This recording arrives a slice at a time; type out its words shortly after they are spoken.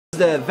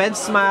The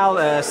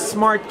Vensmile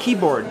smart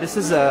keyboard. This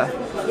is a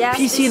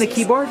PC and a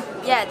keyboard?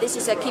 Yeah, this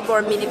is a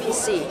keyboard mini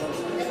PC.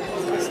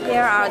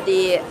 Here are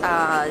the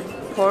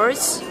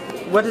ports.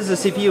 What is the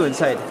CPU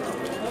inside?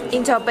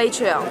 Intel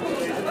Baytrail.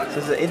 So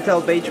it's an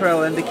Intel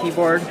Baytrail and the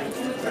keyboard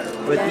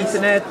with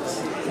Ethernet,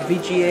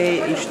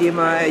 VGA,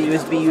 HDMI,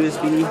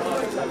 USB,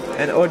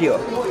 and audio.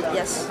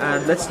 Yes.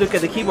 And let's look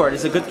at the keyboard.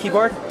 Is it a good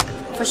keyboard?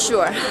 For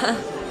sure.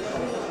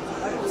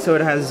 So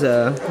it has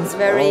it's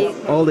very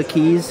all the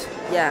keys.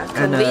 Yeah,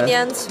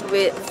 convenient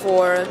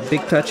for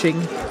big touching.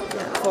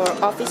 For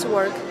office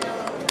work.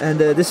 And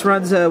this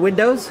runs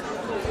Windows?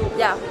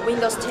 Yeah,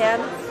 Windows 10.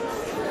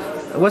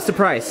 What's the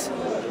price?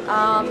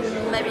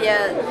 Maybe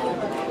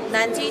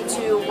 90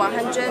 to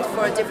 100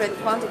 for different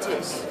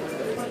quantities.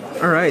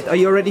 All right. Are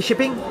you already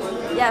shipping?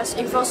 Yes,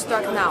 in full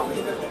stock now.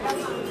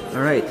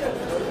 All right.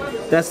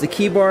 That's the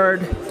keyboard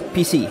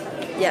PC.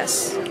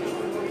 Yes.